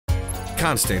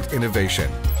constant innovation,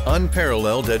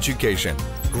 unparalleled education,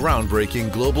 groundbreaking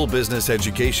global business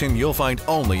education you'll find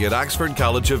only at Oxford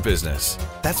College of Business.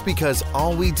 That's because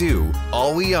all we do,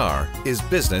 all we are, is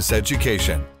business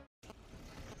education.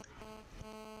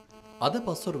 අද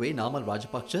පස්වරුවේ නාමල්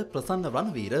රාජපක්ෂ ප්‍රසන්න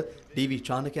රණවීර ඩී.වී.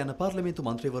 චානක යන පාර්ලිමේන්තු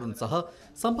මන්ත්‍රීවරුන් සහ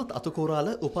සම්පත් අතුකෝරාල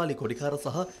උපාලි කොඩිකාර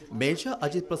සහ major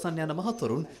Ajith ප්‍රසන්න යන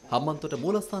මහත්වරුන් හම්බන්තොට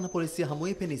මූලස්ථාන පොලිසිය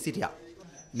හමුවේ පෙනී සිටියා.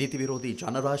 නීති විරෝධී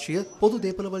ජනරාශිය පොදු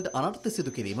දේපළවලට අනර්ථ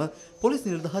සිදු කිරීම, පොලිස්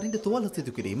නිලධාරීන්ට තුවාල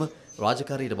සිදු කිරීම,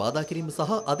 රාජකාරියට බාධා කිරීම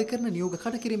සහ අධිකරණ නියෝග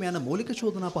කඩ කිරීම යන මූලික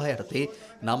චෝදනා පහ යටතේ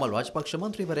නාමල් රාජපක්ෂ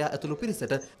මන්ත්‍රීවරයා ඇතුළු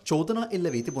පිරිසට චෝදනා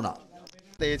එල්ල වී තිබුණා.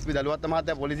 ඒස්පි දලුවත්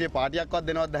මහත්තයා පොලිසිය පාටියක්වත්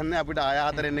දෙනවද දන්නේ නැහැ අපිට ආය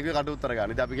හතර එන්න කිව්ව කට උත්තර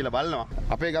ගන්න. ඉතින් අපි කියලා බලනවා.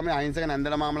 අපේ ගමේ අහිංසක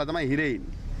නැන්දලා මාමලා තමයි හිරේ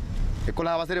ඉන්නේ.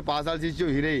 11 වසරේ පාසල්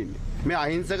ශිෂ්‍යයෝ හිරේ ඉන්නේ. මේ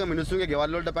අහිංසක මිනිස්සුන්ගේ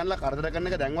ගෙවල් වලට පැනලා කරදර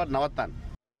කරන එක දැන්වත් නවත්තන්න.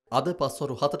 අද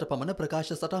පස්වරු 7ට පමණ ප්‍රකාශ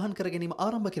සටහන් කර ගැනීම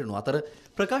ආරම්භ කරනු අතර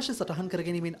ප්‍රකාශ සටහන් කර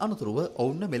ගැනීමෙන් අනතුරුව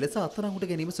ඔවුන් මෙලෙස අත්අඩංගුවට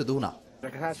ගැනීම සිදු වුණා.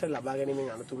 ප්‍රකාශ ලබා ගැනීමෙන්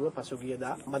අනතුරුව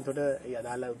පසුගියදා හම්බන්තොට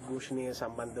යදාළ උද්ඝෝෂණය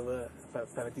සම්බන්ධව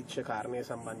පැවතිච්ච කාරණය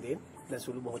සම්බන්ධයෙන්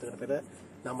සුළු මොහොතකට පෙර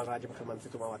නාමල් රාජපක්ෂ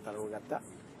මන්ත්‍රීතුමාව අත්අඩංගුවට ගත්තා.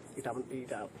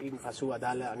 ඊට පසු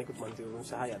අදාළ අනෙකුත් මන්ත්‍රීවරුන්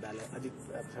සහ අදාළ අජිත්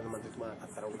ප්‍රසන්න මන්ත්‍රීතුමා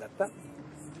අත්අඩංගුවට ගත්තා.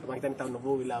 මම හිතන්නේ තව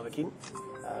නොබෝ වෙලාවකින්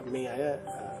මේ අය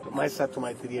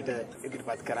මහේස්ත්‍රාත්තුමා ඉදිරියට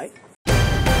ඉදිරිපත් කරයි.